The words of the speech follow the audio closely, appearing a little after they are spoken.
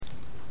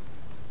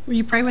Will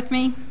you pray with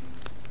me?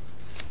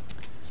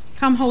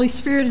 Come, Holy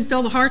Spirit, and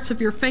fill the hearts of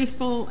your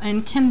faithful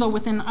and kindle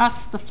within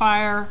us the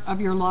fire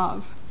of your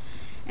love.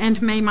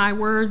 And may my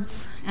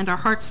words and our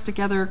hearts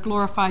together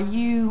glorify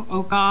you,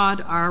 O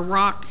God, our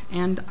rock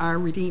and our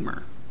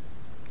Redeemer.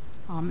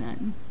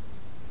 Amen.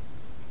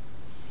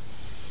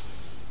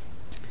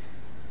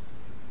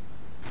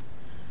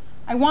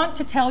 I want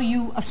to tell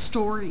you a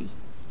story.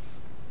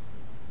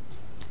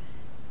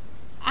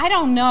 I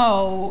don't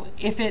know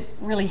if it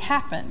really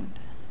happened,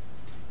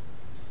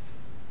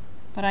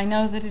 but I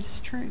know that it is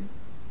true.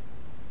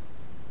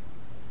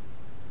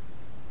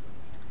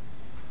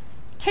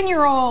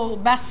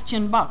 10-year-old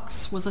Bastian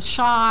Bux was a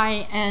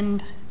shy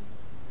and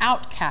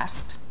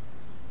outcast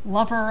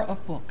lover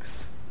of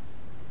books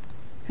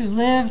who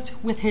lived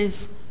with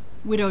his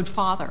widowed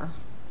father.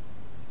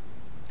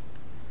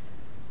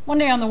 One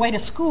day on the way to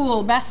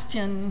school,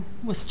 Bastian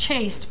was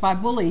chased by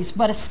bullies,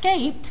 but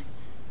escaped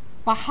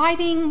by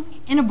hiding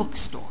in a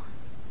bookstore,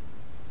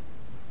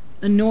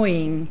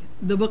 annoying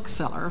the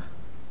bookseller,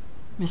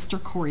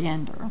 Mr.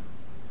 Coriander.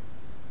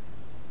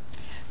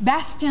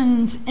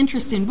 Bastian's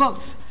interest in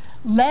books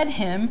led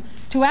him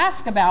to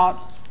ask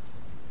about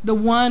the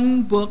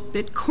one book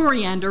that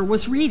Coriander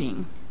was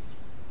reading.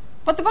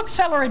 But the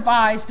bookseller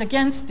advised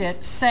against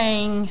it,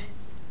 saying,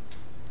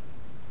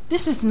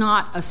 "This is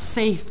not a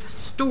safe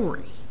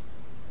story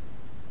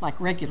like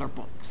regular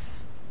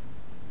books."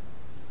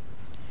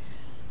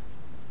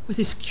 With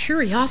his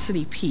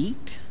curiosity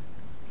piqued,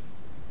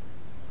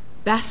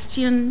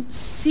 Bastian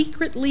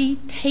secretly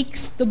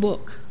takes the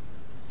book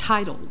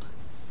titled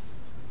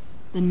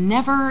The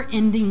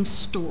Never-Ending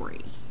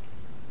Story,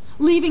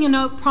 leaving a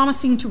note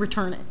promising to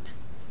return it,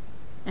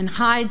 and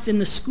hides in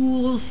the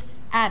school's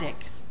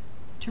attic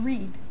to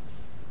read.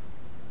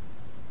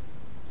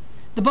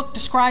 The book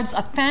describes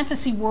a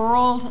fantasy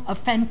world of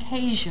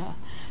Fantasia,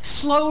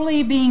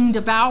 slowly being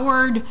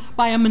devoured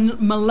by a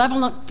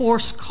malevolent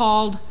force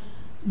called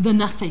the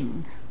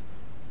Nothing.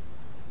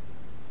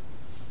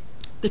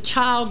 The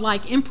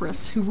childlike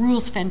empress who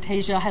rules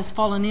Fantasia has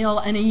fallen ill,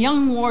 and a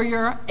young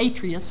warrior,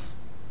 Atreus,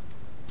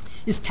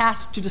 is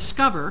tasked to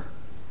discover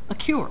a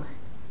cure,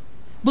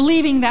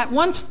 believing that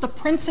once the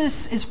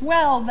princess is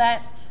well,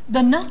 that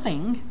the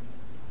Nothing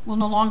will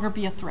no longer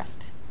be a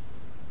threat.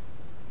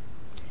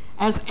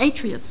 As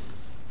Atreus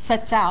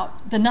sets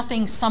out, the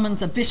Nothing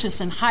summons a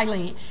vicious and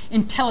highly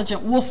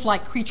intelligent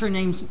wolf-like creature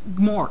named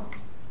Gmork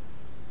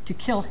to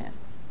kill him.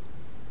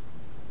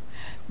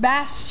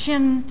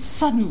 Bastian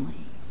suddenly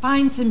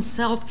finds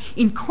himself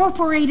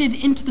incorporated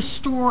into the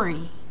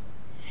story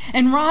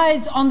and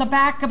rides on the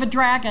back of a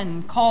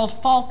dragon called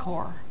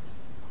Falkor,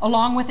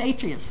 along with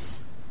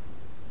Atreus,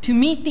 to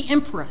meet the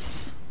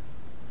Empress.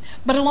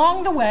 But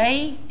along the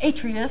way,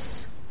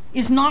 Atreus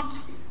is knocked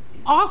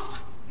off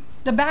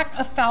the back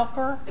of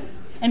Falkor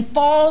and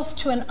falls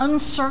to an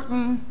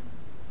uncertain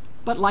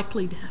but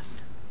likely death.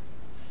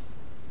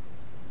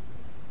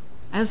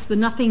 As the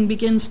Nothing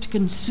begins to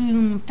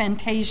consume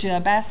Fantasia,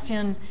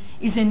 Bastian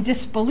is in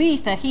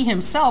disbelief that he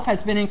himself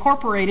has been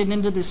incorporated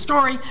into this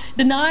story,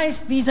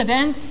 denies these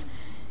events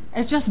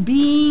as just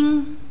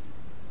being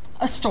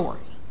a story.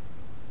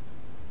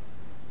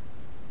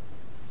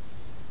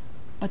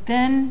 But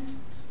then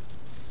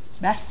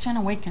Bastian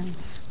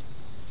awakens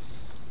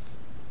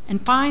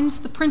and finds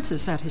the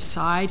princess at his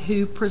side,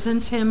 who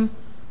presents him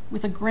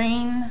with a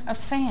grain of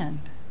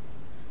sand,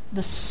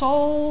 the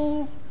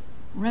sole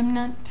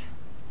remnant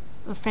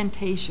of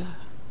Fantasia.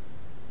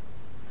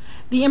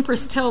 The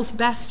Empress tells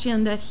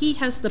Bastian that he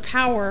has the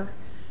power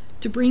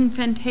to bring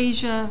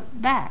Fantasia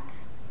back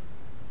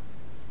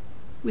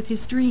with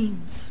his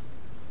dreams,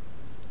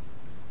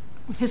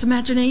 with his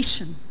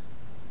imagination.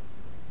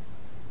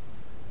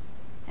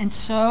 And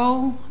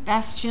so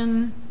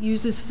Bastian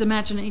uses his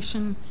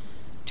imagination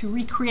to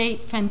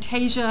recreate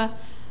Fantasia,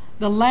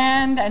 the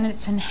land and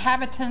its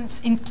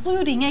inhabitants,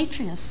 including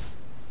Atreus.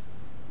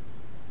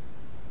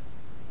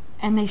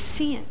 And they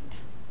see it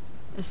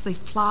as they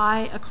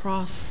fly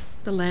across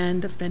the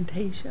land of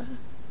Fantasia.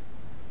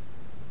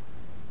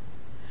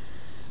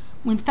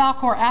 When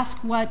Falkor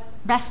asks what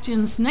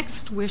Bastian's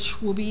next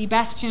wish will be,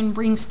 Bastian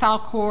brings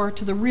Falkor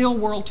to the real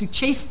world to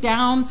chase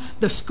down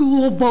the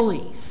school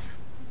bullies.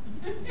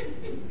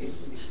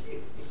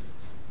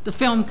 The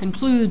film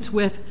concludes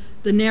with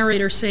the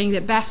narrator saying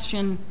that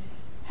Bastian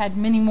had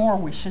many more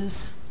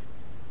wishes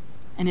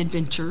and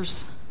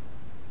adventures.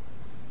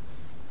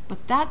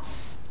 But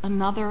that's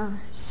another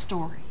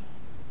story.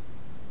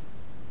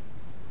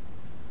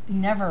 The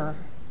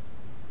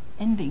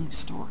never-ending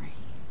story.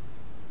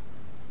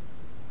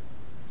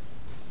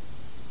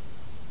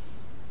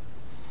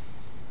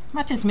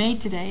 Much is made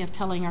today of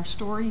telling our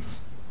stories.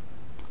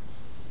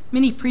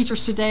 Many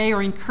preachers today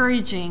are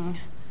encouraging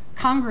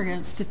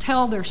congregants to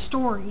tell their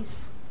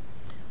stories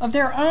of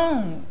their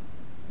own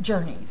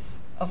journeys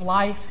of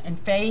life and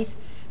faith,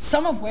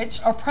 some of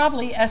which are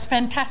probably as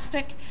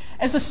fantastic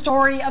as the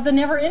story of the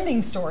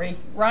never-ending story,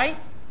 right?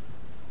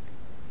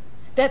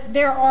 That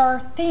there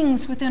are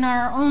things within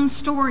our own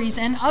stories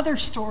and other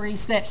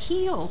stories that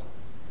heal,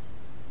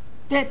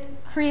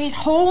 that create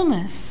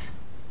wholeness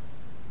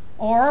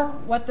or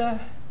what the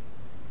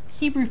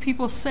Hebrew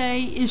people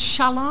say is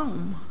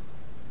shalom.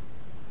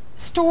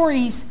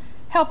 Stories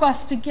help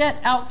us to get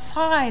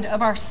outside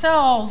of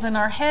ourselves and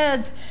our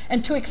heads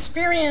and to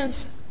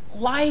experience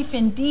life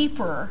in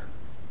deeper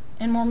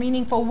and more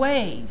meaningful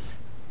ways.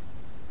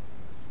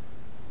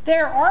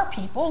 There are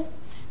people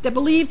that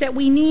believe that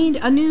we need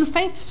a new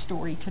faith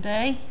story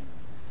today,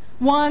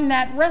 one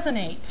that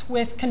resonates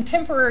with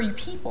contemporary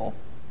people.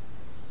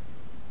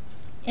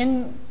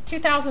 In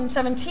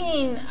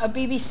 2017, a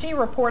BBC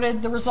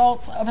reported the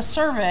results of a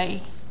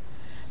survey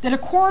that a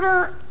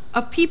quarter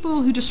of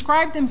people who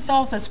describe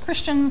themselves as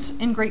Christians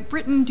in Great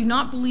Britain do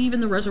not believe in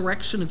the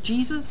resurrection of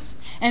Jesus,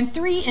 and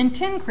 3 in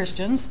 10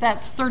 Christians,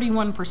 that's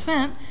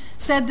 31%,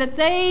 said that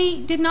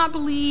they did not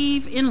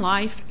believe in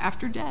life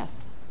after death.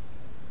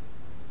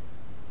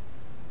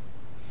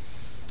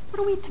 What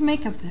are we to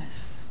make of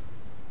this?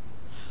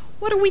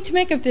 What are we to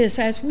make of this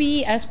as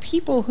we, as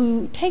people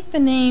who take the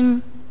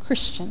name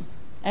Christian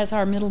as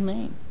our middle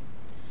name?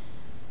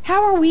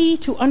 How are we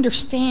to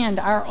understand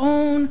our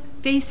own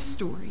faith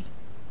story?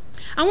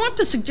 I want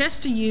to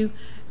suggest to you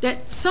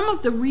that some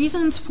of the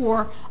reasons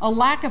for a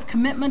lack of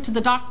commitment to the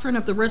doctrine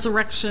of the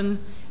resurrection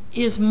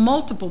is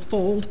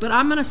multiple-fold, but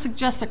I'm going to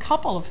suggest a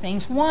couple of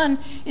things. One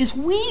is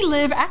we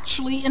live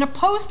actually in a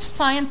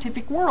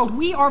post-scientific world.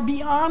 We are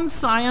beyond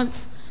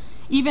science,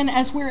 even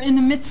as we're in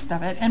the midst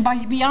of it. And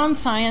by beyond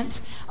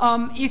science,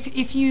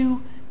 if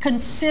you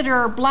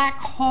consider black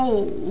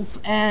holes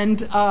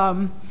and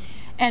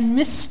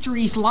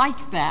mysteries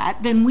like that,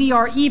 then we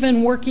are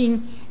even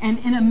working and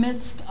in the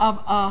midst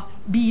of a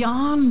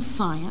beyond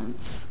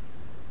science.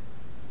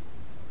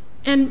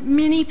 And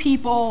many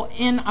people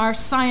in our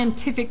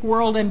scientific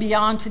world and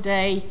beyond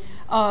today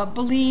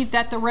believe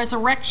that the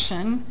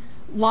resurrection,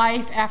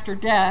 life after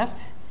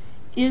death,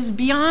 is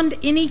beyond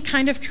any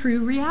kind of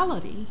true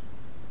reality.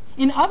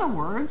 In other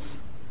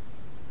words,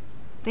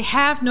 they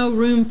have no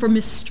room for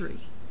mystery,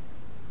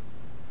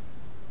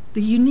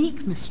 the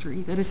unique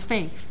mystery that is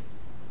faith.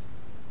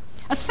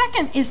 A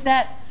second is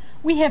that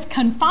we have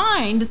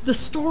confined the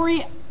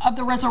story of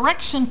the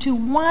resurrection to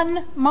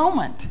one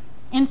moment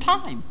in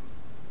time,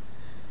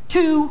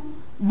 to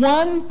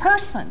one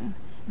person,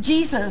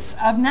 Jesus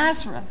of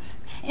Nazareth.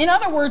 In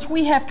other words,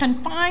 we have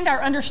confined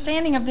our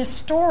understanding of this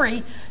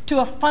story to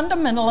a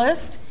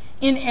fundamentalist,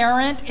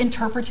 inerrant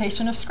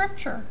interpretation of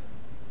Scripture,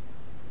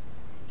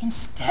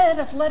 instead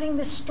of letting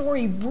this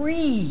story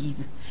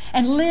breathe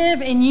and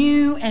live in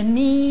you and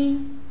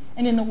me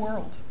and in the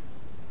world.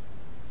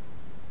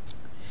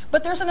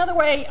 But there's another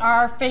way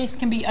our faith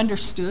can be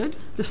understood,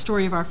 the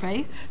story of our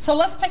faith. So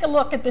let's take a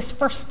look at this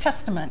First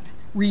Testament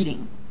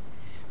reading.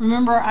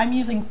 Remember, I'm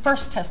using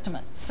First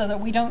Testament so that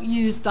we don't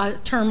use the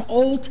term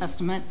Old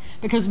Testament,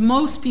 because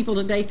most people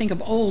today think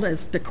of old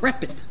as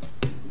decrepit,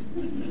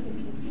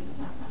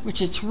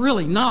 which it's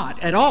really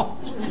not at all.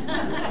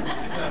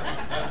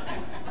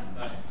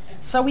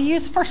 So we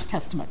use First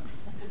Testament.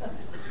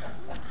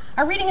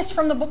 Our reading is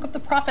from the book of the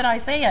prophet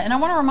Isaiah, and I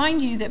want to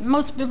remind you that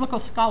most biblical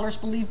scholars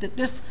believe that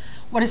this,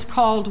 what is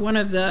called one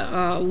of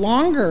the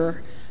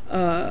longer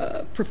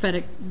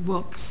prophetic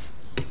books,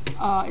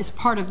 is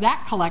part of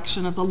that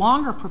collection of the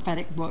longer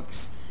prophetic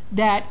books,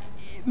 that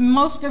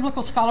most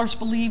biblical scholars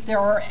believe there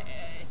are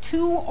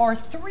 2 or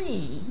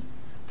 3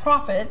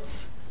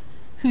 prophets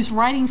whose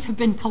writings have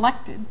been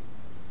collected.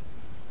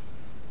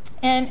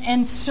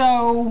 And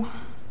so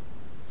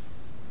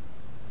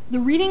the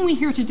reading we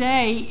hear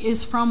today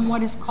is from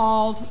what is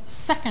called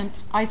Second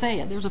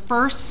Isaiah. There's a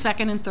First,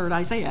 Second, and Third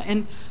Isaiah.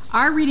 And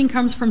our reading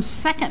comes from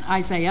Second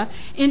Isaiah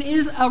and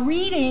is a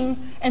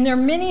reading, and there are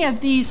many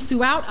of these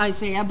throughout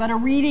Isaiah, but a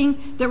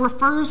reading that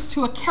refers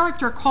to a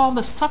character called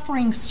the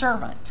suffering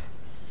servant.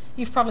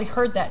 You've probably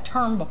heard that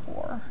term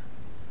before.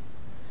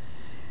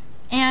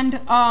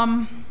 And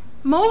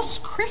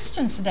most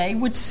Christians today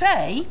would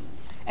say,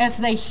 as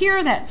they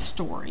hear that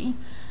story,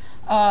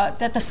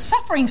 that the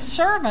suffering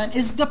servant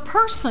is the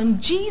person,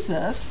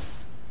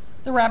 Jesus,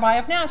 the Rabbi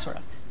of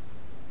Nazareth,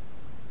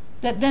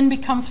 that then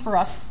becomes for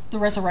us the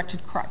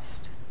resurrected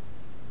Christ.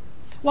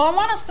 Well, I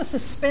want us to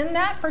suspend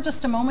that for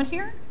just a moment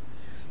here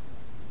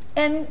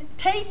and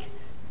take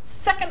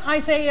 2nd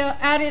Isaiah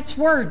at its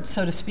word,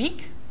 so to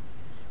speak.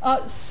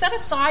 Set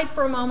aside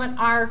for a moment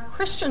our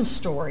Christian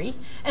story,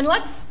 and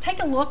let's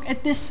take a look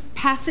at this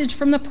passage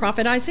from the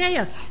prophet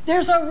Isaiah.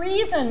 There's a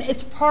reason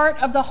it's part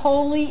of the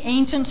holy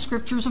ancient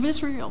scriptures of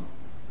Israel.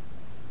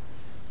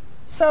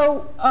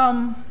 So,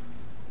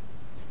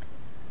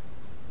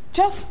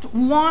 just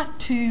want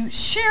to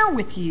share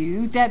with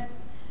you that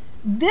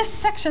this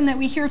section that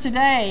we hear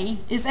today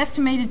is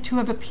estimated to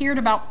have appeared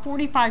about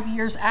 45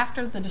 years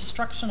after the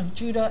destruction of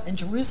Judah and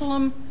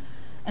Jerusalem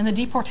and the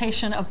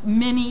deportation of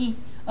many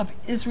of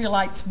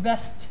Israelites'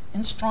 best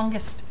and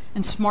strongest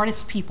and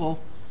smartest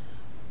people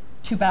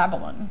to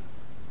Babylon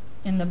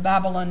in the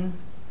Babylon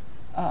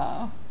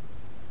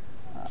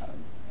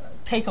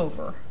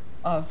takeover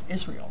of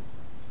Israel.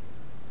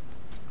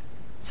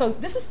 So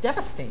this is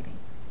devastating.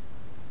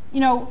 You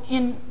know,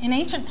 in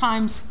ancient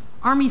times,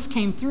 armies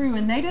came through,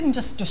 and they didn't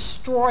just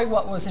destroy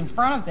what was in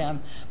front of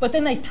them, but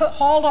then they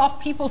hauled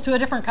off people to a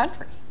different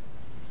country.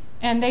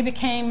 And they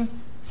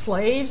became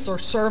slaves or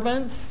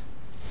servants.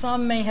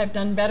 Some may have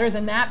done better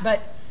than that,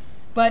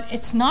 but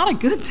it's not a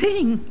good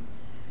thing.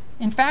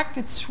 In fact,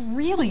 it's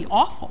really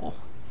awful.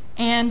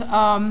 And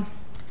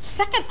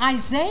 2nd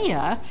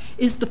Isaiah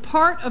is the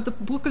part of the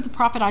book of the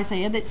prophet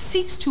Isaiah that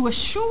seeks to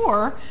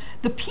assure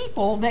the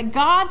people that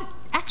God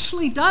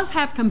actually does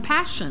have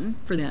compassion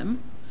for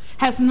them,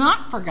 has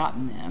not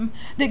forgotten them,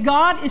 that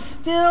God is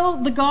still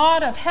the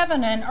God of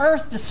heaven and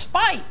earth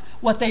despite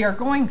what they are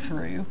going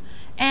through,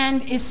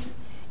 and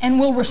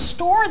will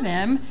restore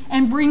them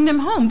and bring them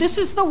home. This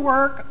is the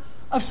work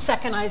of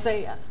 2nd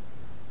Isaiah,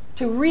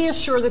 to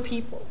reassure the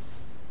people.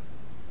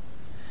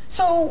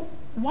 So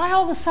why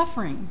all the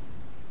suffering?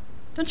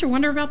 Don't you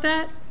wonder about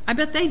that? I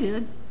bet they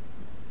did.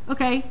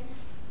 Okay,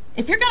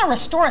 if you're going to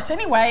restore us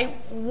anyway,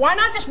 why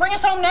not just bring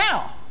us home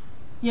now?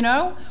 You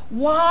know,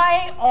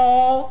 why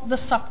all the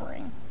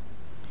suffering?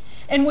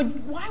 And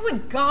why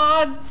would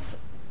God's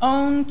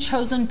own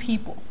chosen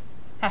people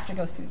have to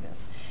go through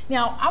this?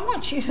 Now, I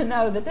want you to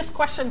know that this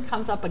question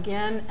comes up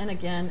again and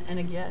again and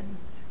again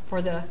for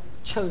the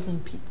chosen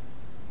people.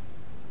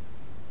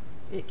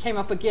 It came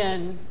up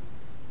again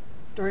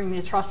during the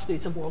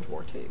atrocities of World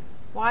War II.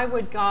 Why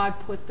would God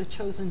put the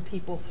chosen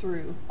people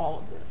through all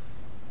of this?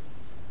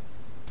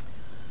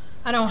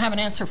 I don't have an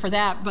answer for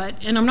that,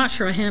 and I'm not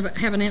sure I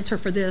have an answer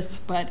for this,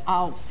 but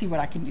I'll see what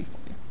I can do for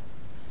you.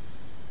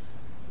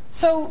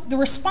 So the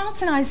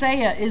response in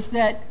Isaiah is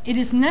that it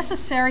is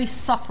necessary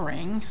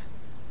suffering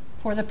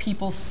for the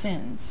people's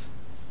sins.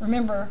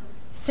 Remember,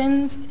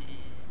 sins,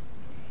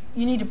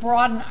 you need to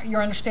broaden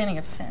your understanding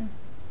of sin.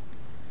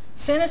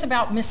 Sin is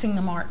about missing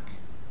the mark.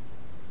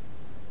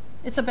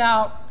 It's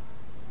about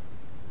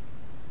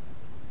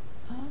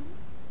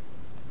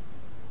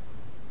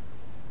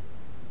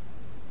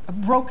a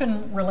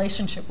broken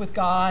relationship with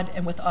God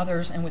and with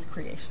others and with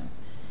creation.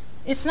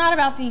 It's not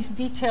about these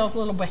detailed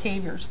little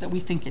behaviors that we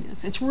think it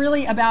is. It's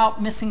really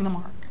about missing the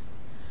mark.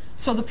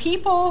 So the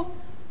people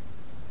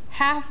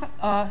have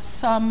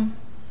some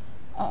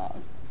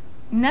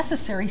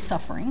necessary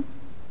suffering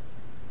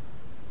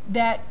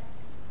that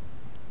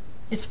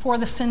is for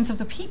the sins of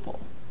the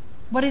people,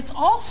 but it's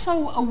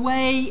also a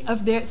way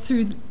of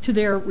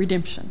their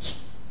redemption.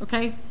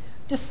 Okay,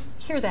 just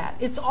hear that.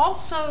 It's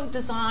also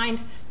designed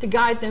to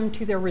guide them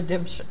to their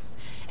redemption.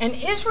 And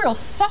Israel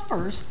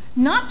suffers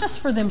not just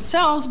for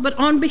themselves, but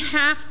on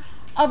behalf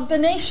of the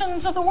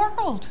nations of the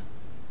world,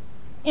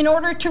 in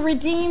order to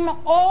redeem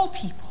all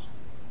people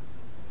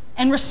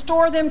and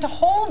restore them to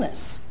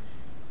wholeness,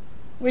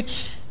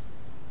 which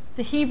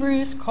the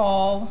Hebrews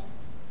call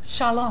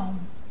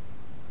shalom.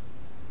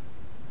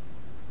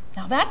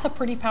 Now that's a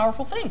pretty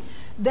powerful thing.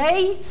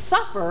 They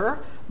suffer,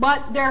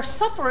 but their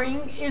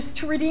suffering is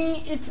to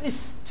redeem.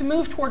 It's to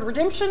move toward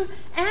redemption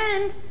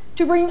and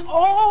to bring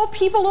all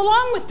people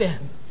along with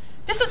them.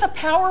 This is a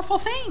powerful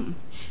thing.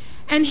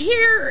 And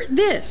hear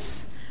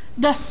this: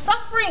 the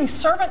suffering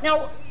servant.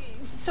 Now,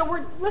 so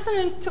we're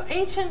listening to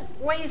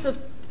ancient ways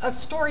of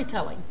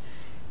storytelling.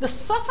 The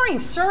suffering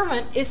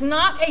servant is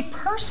not a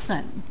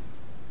person.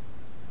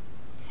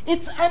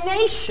 It's a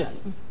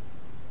nation.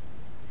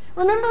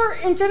 Remember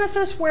in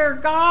Genesis where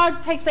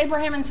God takes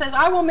Abraham and says,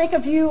 I will make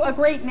of you a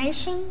great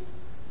nation?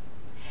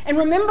 And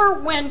remember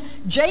when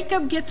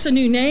Jacob gets a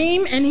new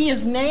name and he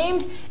is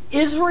named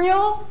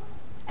Israel,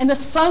 and the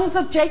sons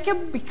of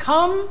Jacob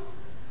become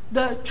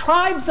the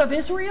tribes of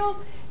Israel?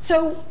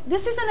 So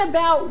this isn't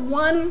about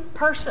one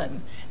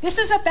person. This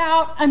is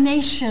about a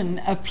nation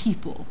of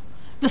people.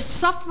 The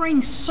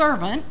suffering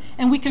servant,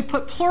 and we could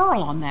put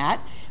plural on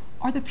that,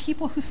 are the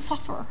people who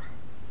suffer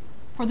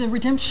for the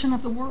redemption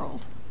of the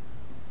world.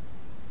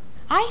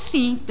 I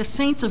think the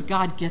saints of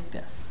God get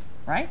this,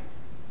 right?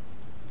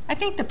 I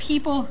think the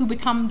people who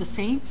become the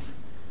saints,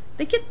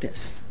 they get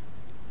this.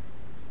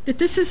 That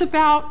this is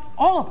about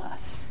all of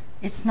us.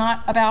 It's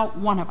not about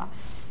one of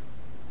us.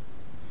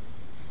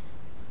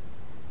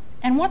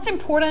 And what's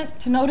important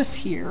to notice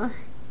here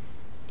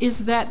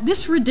is that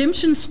this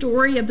redemption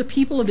story of the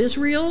people of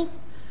Israel,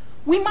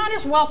 we might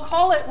as well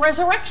call it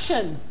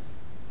resurrection.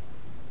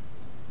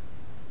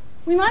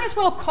 We might as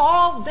well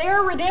call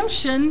their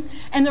redemption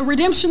and the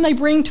redemption they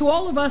bring to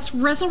all of us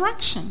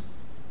resurrection.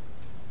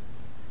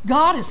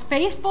 God is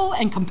faithful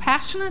and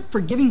compassionate,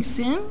 forgiving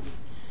sins.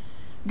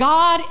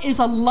 God is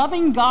a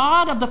loving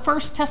God of the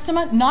First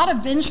Testament, not a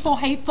vengeful,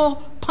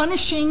 hateful,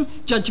 punishing,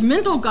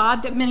 judgmental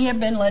God that many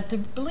have been led to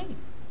believe.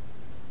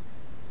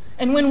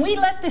 And when we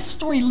let this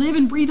story live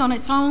and breathe on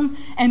its own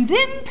and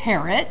then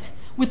pair it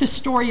with the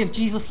story of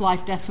Jesus'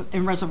 life, death,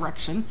 and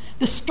resurrection,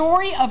 the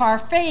story of our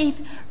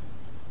faith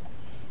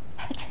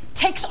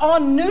takes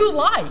on new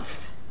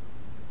life,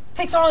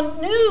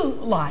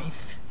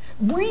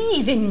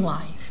 breathing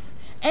life,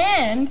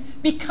 and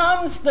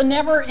becomes the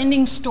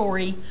never-ending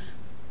story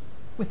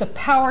with the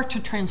power to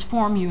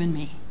transform you and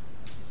me.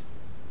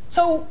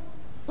 So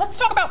let's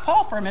talk about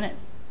Paul for a minute.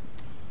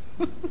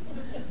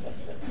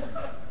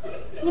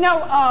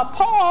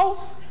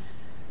 Paul,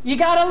 you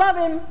gotta love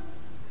him.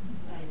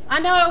 I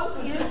know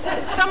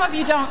some of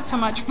you don't so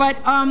much, but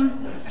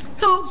I'm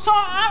going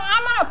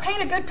to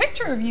paint a good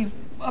picture of you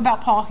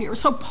about Paul here.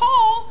 So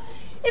Paul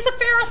is a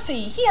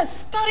Pharisee. He has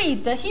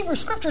studied the Hebrew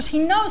Scriptures. He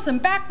knows them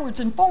backwards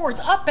and forwards,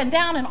 up and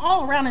down and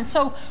all around. And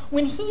so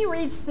when he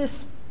reads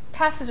this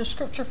passage of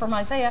Scripture from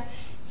Isaiah,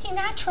 he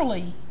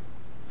naturally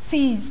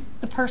sees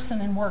the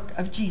person and work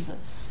of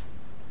Jesus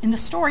in the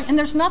story. And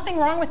there's nothing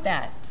wrong with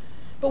that.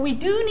 But we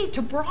do need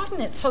to broaden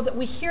it so that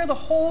we hear the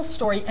whole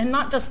story and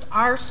not just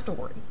our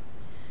story.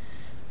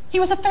 He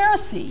was a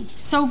Pharisee,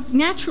 so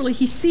naturally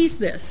he sees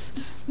this.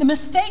 The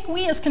mistake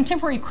we as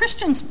contemporary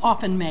Christians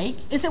often make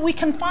is that we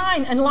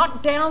confine and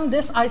lock down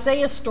this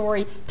Isaiah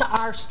story to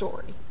our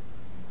story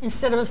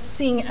instead of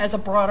seeing it as a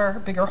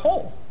broader, bigger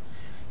whole.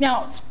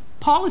 Now,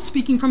 Paul is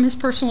speaking from his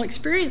personal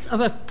experience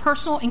of a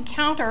personal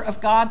encounter of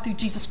God through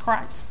Jesus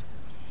Christ.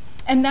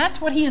 And that's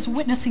what he is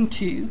witnessing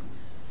to.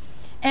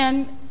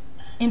 And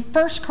in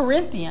 1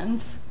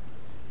 Corinthians,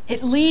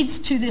 it leads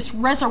to this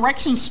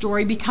resurrection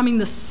story becoming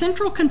the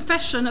central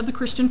confession of the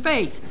Christian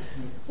faith,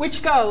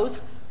 which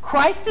goes,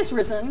 Christ is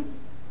risen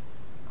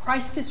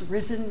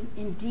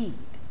indeed.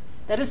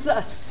 That is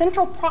the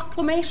central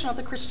proclamation of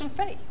the Christian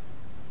faith.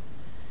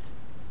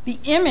 The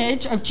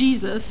image of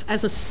Jesus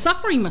as a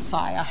suffering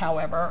Messiah,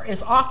 however,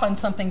 is often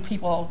something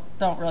people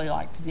don't really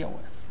like to deal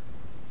with.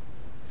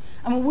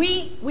 I mean,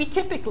 we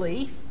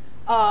typically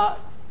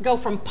go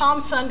from Palm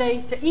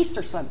Sunday to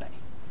Easter Sunday.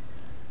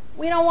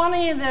 We don't want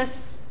any of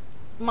this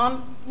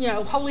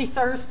Holy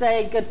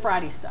Thursday, Good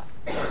Friday stuff.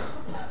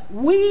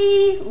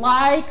 We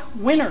like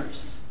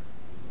winners.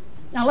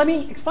 Now let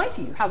me explain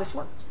to you how this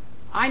works.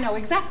 I know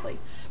exactly,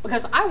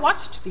 because I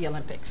watched the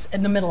Olympics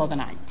in the middle of the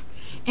night.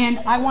 And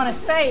I want to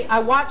say I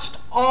watched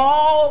a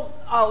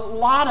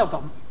lot of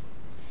them.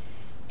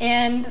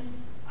 And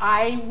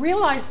I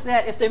realized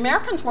that if the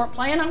Americans weren't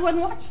playing, I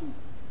wouldn't watch them.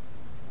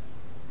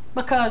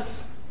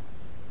 Because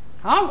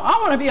I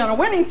want to be on a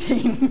winning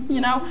team,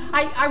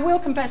 I will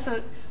confess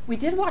that we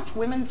did watch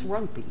women's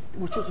rugby,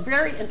 which was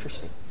very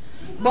interesting.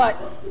 But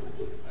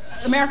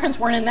Americans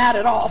weren't in that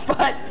at all.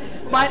 But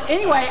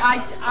anyway,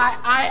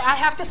 I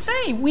have to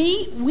say,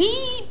 we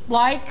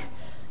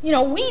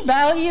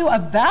value a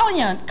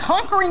valiant,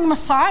 conquering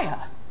Messiah.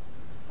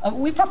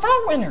 We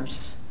prefer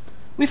winners.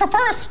 We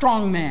prefer a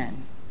strong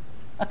man,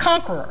 a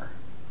conqueror,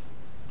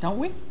 don't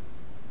we?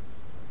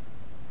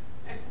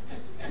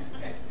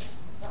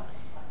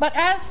 But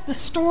as the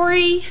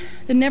story,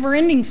 the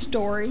never-ending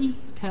story,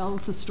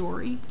 tells the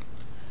story,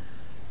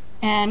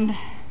 and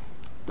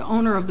the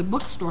owner of the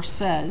bookstore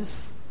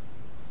says,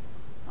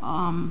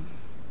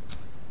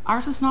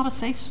 ours is not a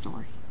safe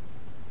story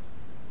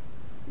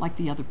like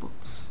the other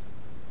books.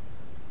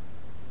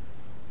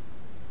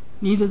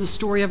 Neither the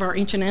story of our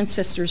ancient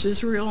ancestors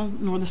Israel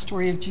nor the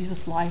story of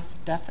Jesus' life,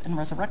 death, and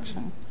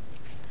resurrection.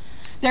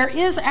 There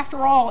is,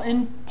 after all,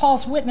 in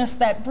Paul's witness,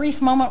 that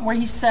brief moment where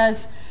he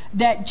says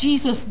that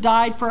Jesus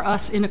died for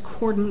us in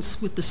accordance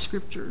with the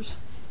Scriptures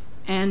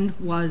and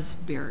was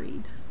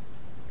buried.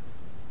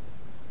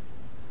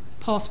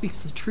 Paul speaks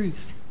the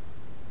truth,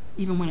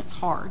 even when it's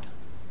hard.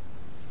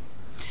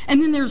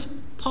 And then there's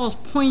Paul's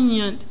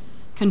poignant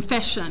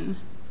confession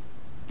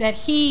that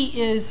he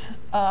is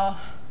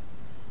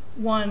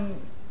one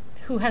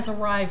who has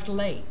arrived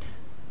late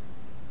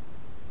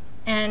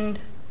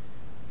and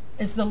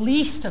is the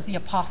least of the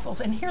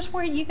apostles. And here's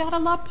where you gotta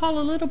love Paul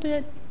a little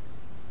bit.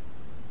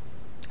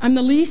 I'm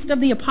the least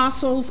of the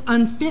apostles,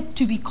 unfit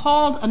to be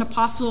called an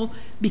apostle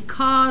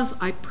because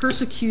I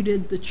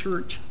persecuted the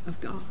church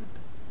of God.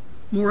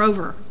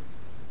 Moreover,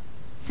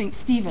 St.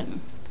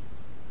 Stephen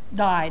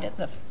died at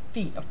the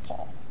feet of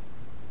Paul.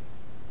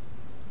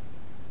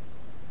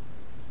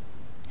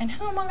 And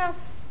who among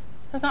us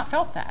has not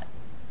felt that?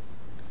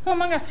 Who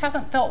among us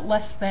hasn't felt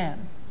less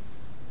than?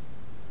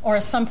 Or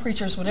as some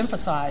preachers would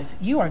emphasize,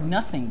 you are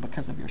nothing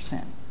because of your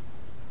sin.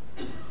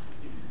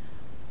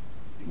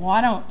 Well,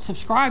 I don't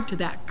subscribe to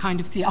that kind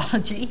of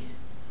theology.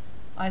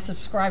 I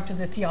subscribe to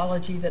the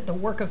theology that the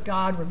work of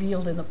God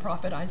revealed in the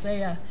prophet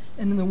Isaiah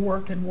and in the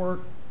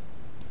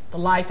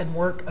life and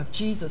work of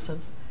Jesus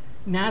of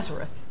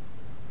Nazareth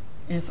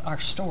is our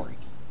story.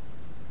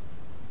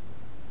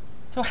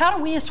 So how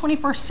do we as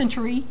 21st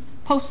century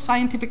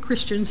post-scientific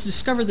Christians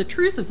discover the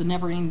truth of the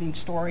never-ending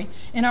story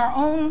in our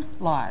own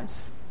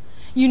lives?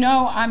 You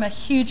know, I'm a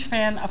huge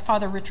fan of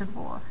Father Richard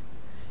Rohr,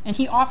 and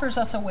he offers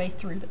us a way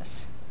through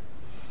this.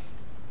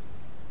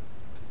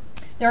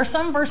 There are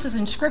some verses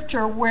in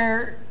Scripture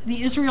where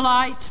the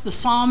Israelites, the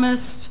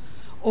psalmist,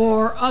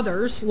 or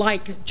others,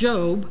 like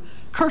Job,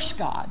 curse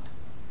God,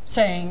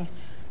 saying,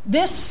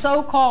 "This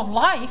so-called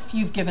life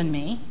you've given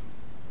me,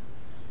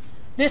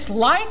 this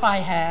life I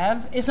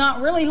have is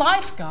not really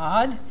life,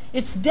 God,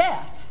 it's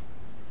death.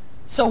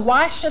 So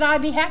why should I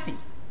be happy?"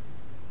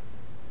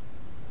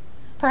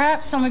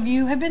 Perhaps some of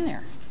you have been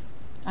there.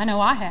 I know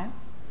I have.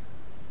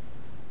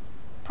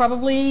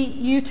 Probably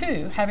you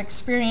too have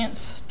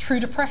experienced true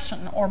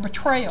depression or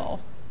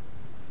betrayal.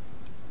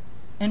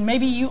 And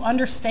maybe you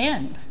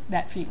understand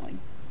that feeling.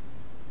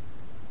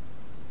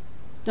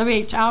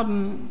 W.H.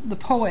 Auden, the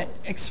poet,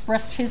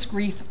 expressed his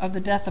grief of the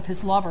death of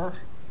his lover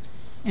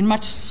in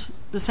much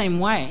the same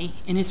way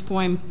in his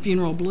poem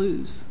Funeral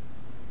Blues.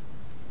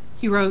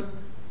 He wrote,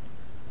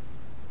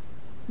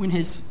 when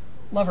his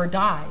lover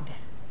died,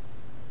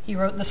 he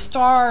wrote, "The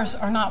stars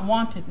are not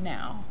wanted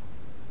now.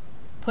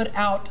 Put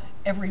out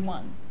every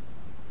one.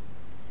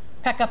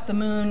 Pack up the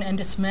moon and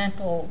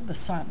dismantle the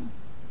sun.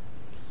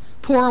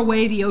 Pour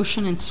away the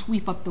ocean and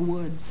sweep up the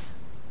woods,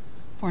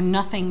 for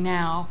nothing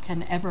now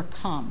can ever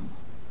come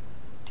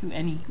to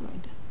any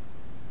good."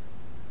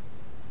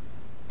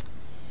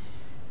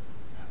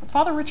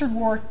 Father Richard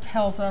Ward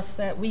tells us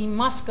that we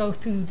must go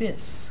through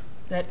this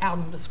that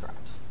Auden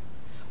describes.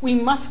 We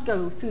must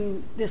go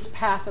through this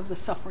path of the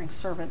suffering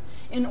servant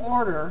in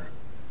order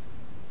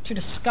to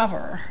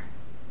discover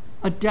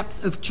a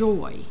depth of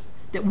joy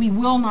that we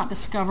will not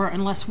discover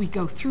unless we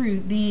go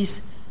through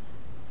these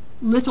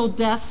little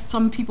deaths,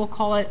 some people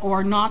call it,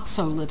 or not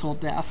so little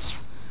deaths,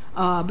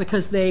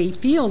 because they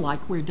feel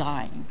like we're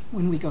dying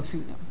when we go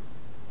through them.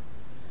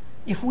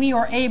 If we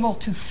are able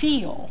to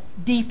feel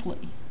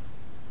deeply,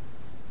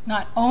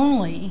 not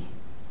only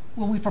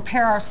will we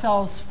prepare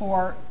ourselves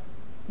for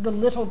the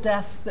little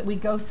deaths that we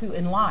go through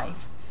in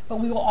life, but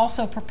we will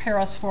also prepare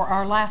us for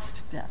our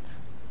last death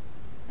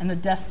and the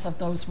deaths of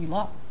those we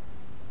love.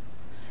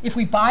 If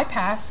we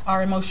bypass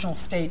our emotional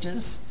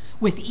stages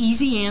with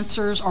easy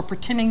answers or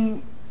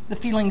pretending the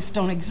feelings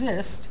don't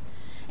exist,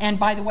 and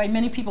by the way,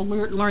 many people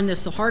learn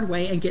this the hard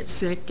way and get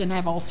sick and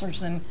have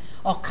ulcers and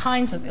all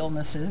kinds of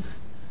illnesses.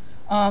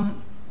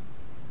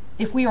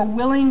 If we are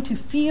willing to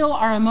feel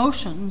our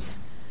emotions,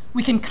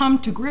 we can come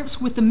to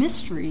grips with the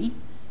mystery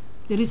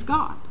that is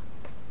God.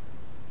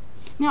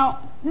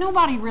 Now,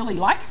 nobody really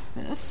likes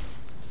this.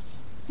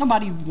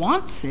 Nobody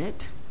wants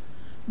it,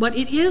 but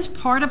it is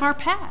part of our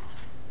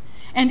path.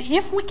 And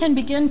if we can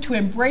begin to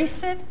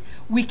embrace it,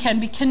 we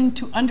can begin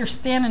to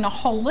understand in a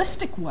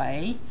holistic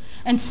way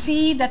and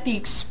see that the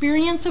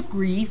experience of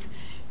grief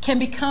can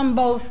become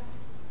both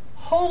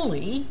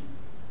holy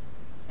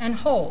and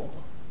whole.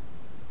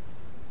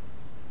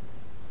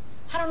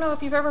 I don't know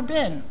if you've ever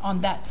been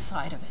on that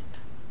side of it.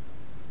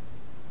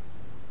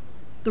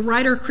 The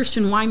writer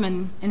Christian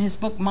Wyman, in his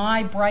book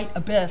My Bright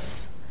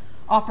Abyss,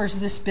 offers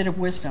this bit of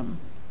wisdom.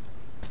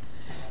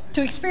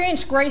 To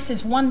experience grace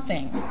is one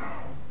thing.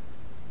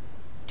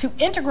 To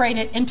integrate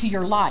it into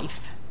your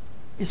life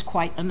is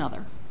quite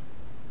another.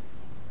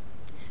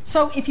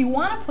 So if you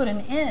want to put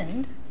an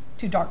end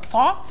to dark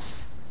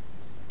thoughts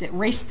that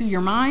race through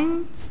your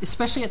minds,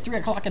 especially at 3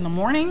 o'clock in the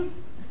morning,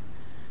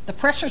 the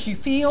pressures you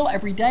feel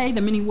every day,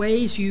 the many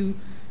ways you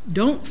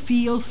don't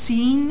feel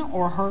seen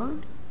or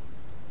heard,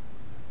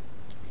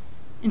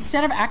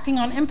 instead of acting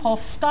on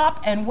impulse, stop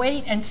and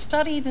wait and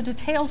study the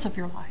details of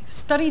your life.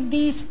 Study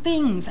these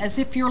things as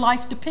if your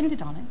life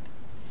depended on it.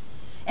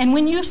 And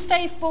when you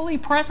stay fully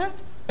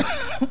present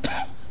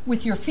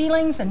with your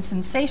feelings and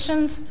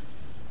sensations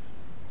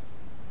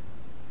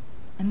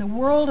and the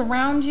world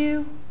around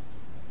you,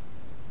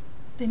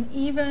 then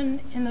even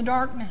in the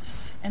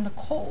darkness and the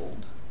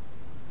cold,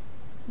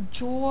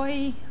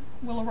 joy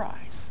will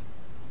arise.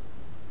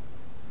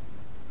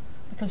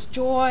 Because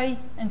joy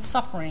and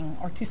suffering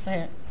are two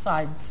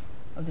sides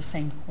of the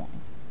same coin.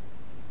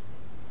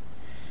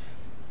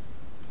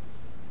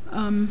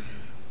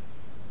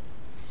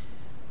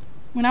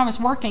 When I was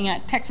working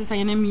at Texas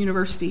A&M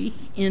University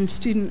in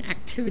student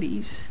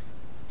activities,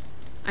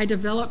 I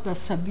developed a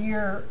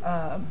severe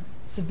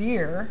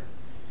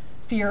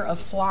fear of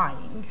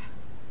flying.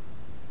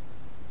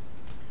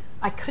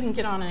 I couldn't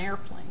get on an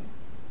airplane.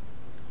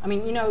 I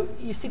mean, you know,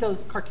 you see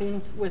those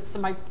cartoons with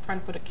somebody trying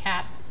to put a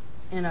cat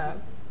in a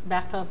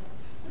bathtub?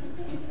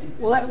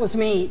 Well, that was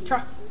me,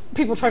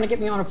 people trying to get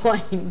me on a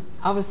plane.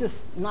 I was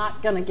just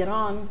not going to get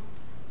on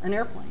an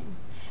airplane.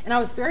 And I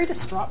was very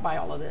distraught by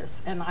all of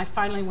this. And I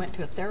finally went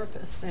to a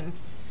therapist. And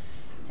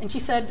she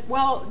said,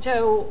 "Well,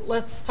 Joe,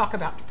 let's talk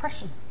about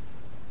depression.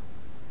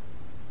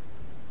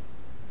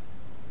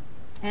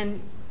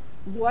 And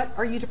what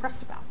are you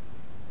depressed about?"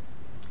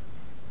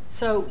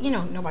 So, you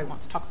know, nobody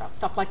wants to talk about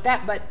stuff like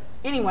that. But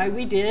anyway,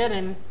 we did.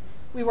 And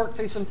we worked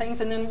through some things.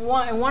 And then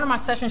in one of my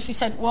sessions, she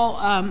said, "Well,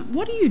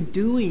 what are you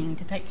doing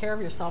to take care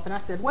of yourself?" And I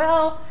said,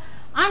 "Well,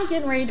 I'm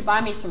getting ready to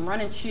buy me some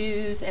running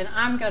shoes. And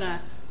I'm going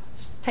to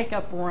take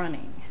up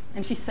running."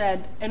 And she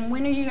said, "And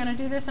when are you going to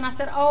do this?" And I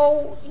said,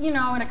 "Oh, you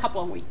know, in a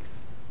couple of weeks."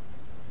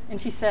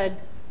 And she said,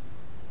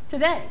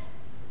 Today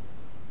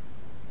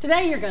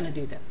you're going to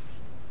do this.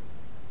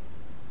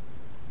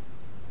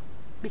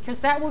 Because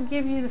that will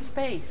give you the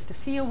space to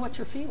feel what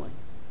you're feeling.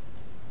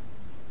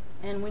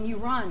 And when you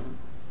run,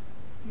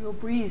 you will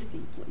breathe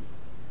deeply.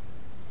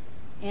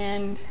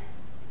 And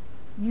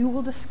you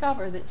will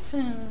discover that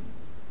soon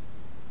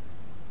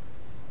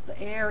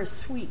the air is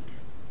sweet.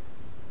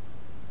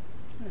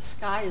 And the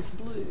sky is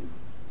blue,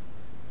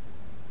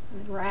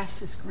 and the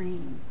grass is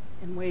green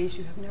in ways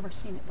you have never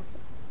seen it before.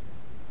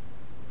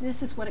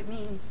 This is what it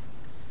means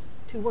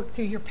to work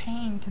through your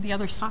pain to the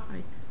other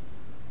side.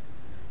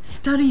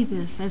 Study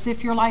this as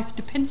if your life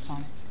depended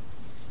on it.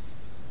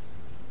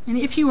 And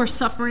if you are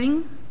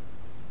suffering,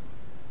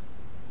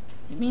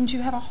 It means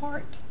you have a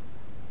heart.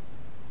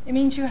 It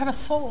means you have a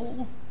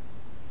soul.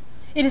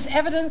 It is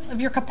evidence of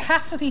your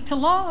capacity to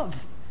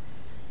love.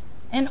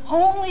 And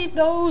only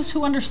those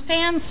who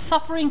understand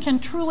suffering can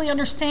truly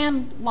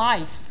understand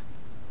life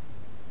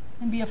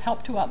and be of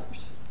help to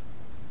others.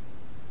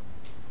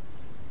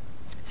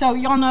 So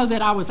y'all know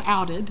that I was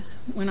outed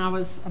when I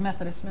was a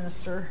Methodist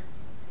minister,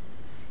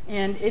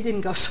 and it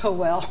didn't go so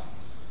well.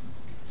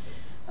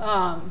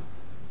 I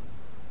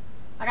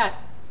got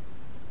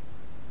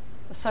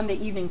a Sunday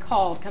evening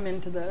call to come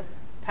into the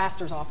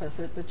pastor's office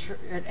at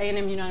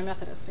A&M United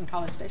Methodist in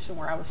College Station,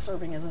 where I was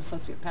serving as an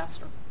associate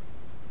pastor.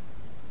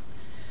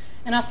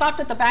 And I stopped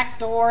at the back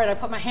door and I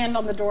put my hand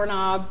on the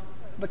doorknob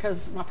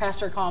because my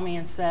pastor called me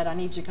and said, "I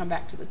need you to come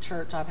back to the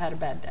church. I've had a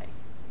bad day."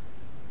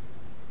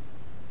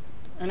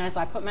 And as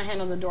I put my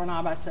hand on the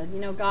doorknob, I said,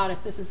 God,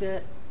 if this is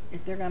it,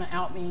 if they're going to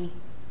out me,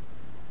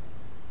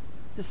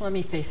 just let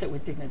me face it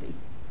with dignity.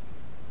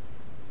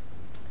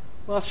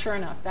 Well, sure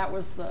enough, that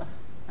was the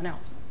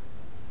announcement.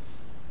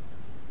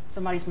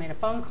 Somebody's made a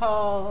phone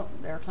call.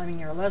 They're claiming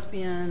you're a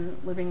lesbian,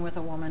 living with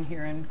a woman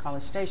here in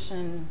College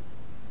Station.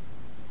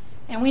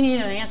 And we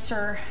need an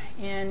answer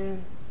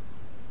in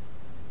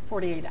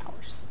 48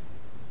 hours,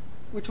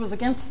 which was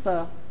against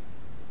the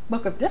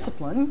book of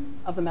discipline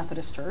of the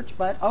Methodist Church,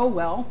 but oh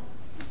well,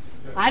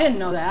 I didn't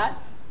know that.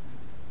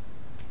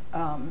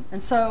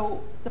 And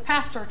so the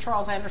pastor,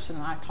 Charles Anderson,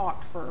 and I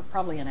talked for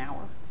probably an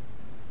hour.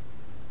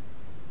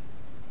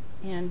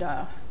 And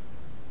there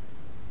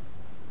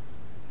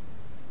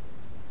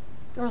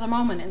was a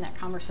moment in that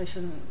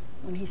conversation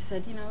when he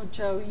said,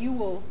 Joe, you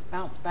will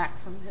bounce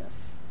back from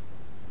this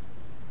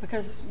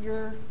because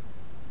you're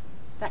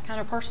that kind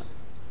of person.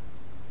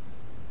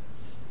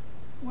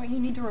 What you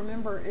need to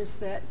remember is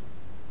that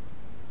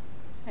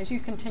as you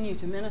continue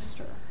to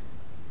minister,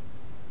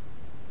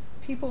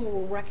 people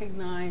will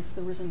recognize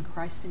the risen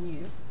Christ in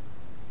you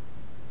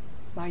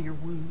by your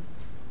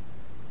wounds.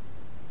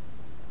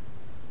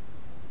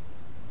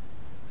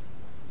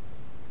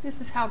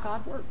 This is how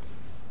God works.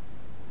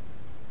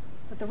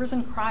 That the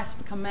risen Christ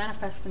become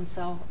manifest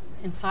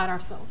inside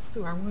ourselves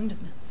through our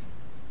woundedness.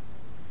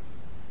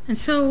 And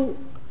so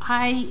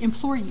I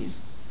implore you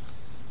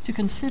to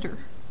consider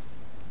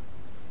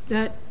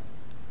that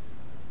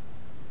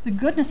the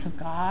goodness of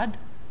God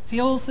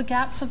fills the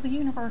gaps of the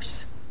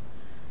universe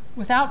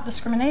without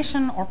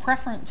discrimination or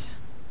preference.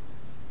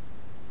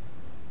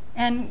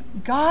 And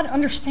God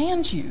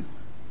understands you.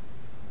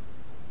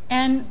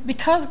 And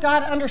because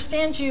God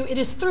understands you, it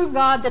is through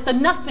God that the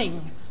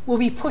nothing will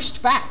be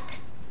pushed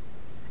back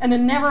and the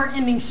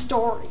never-ending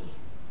story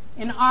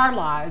in our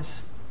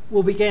lives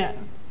will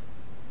begin.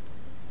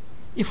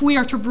 If we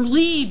are to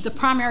believe the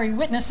primary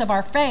witness of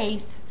our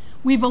faith,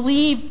 we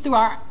believe through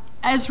our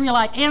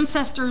Israelite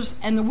ancestors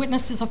and the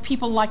witnesses of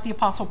people like the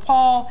Apostle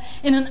Paul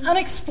in an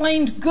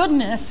unexplained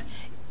goodness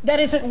that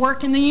is at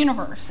work in the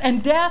universe.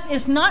 And death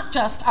is not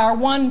just our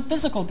one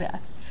physical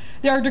death.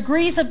 There are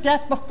degrees of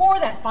death before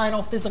that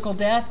final physical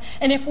death.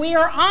 And if we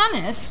are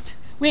honest,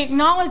 we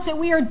acknowledge that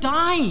we are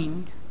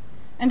dying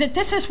and that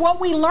this is what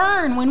we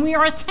learn when we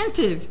are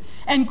attentive.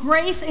 And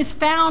grace is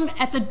found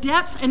at the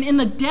depths and in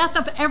the death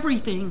of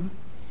everything.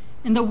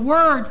 And the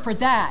word for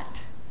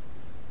that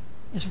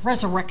is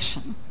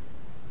resurrection.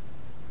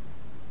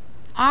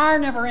 Our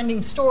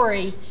never-ending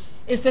story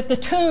is that the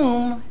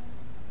tomb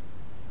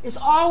is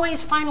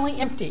always finally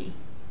empty,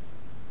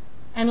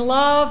 and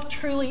love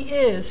truly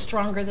is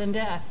stronger than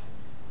death.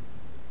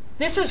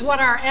 This is what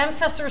our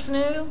ancestors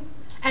knew,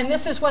 and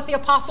this is what the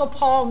Apostle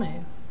Paul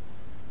knew,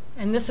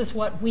 and this is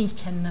what we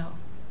can know.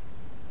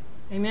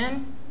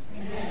 Amen?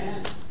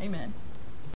 Amen. Amen.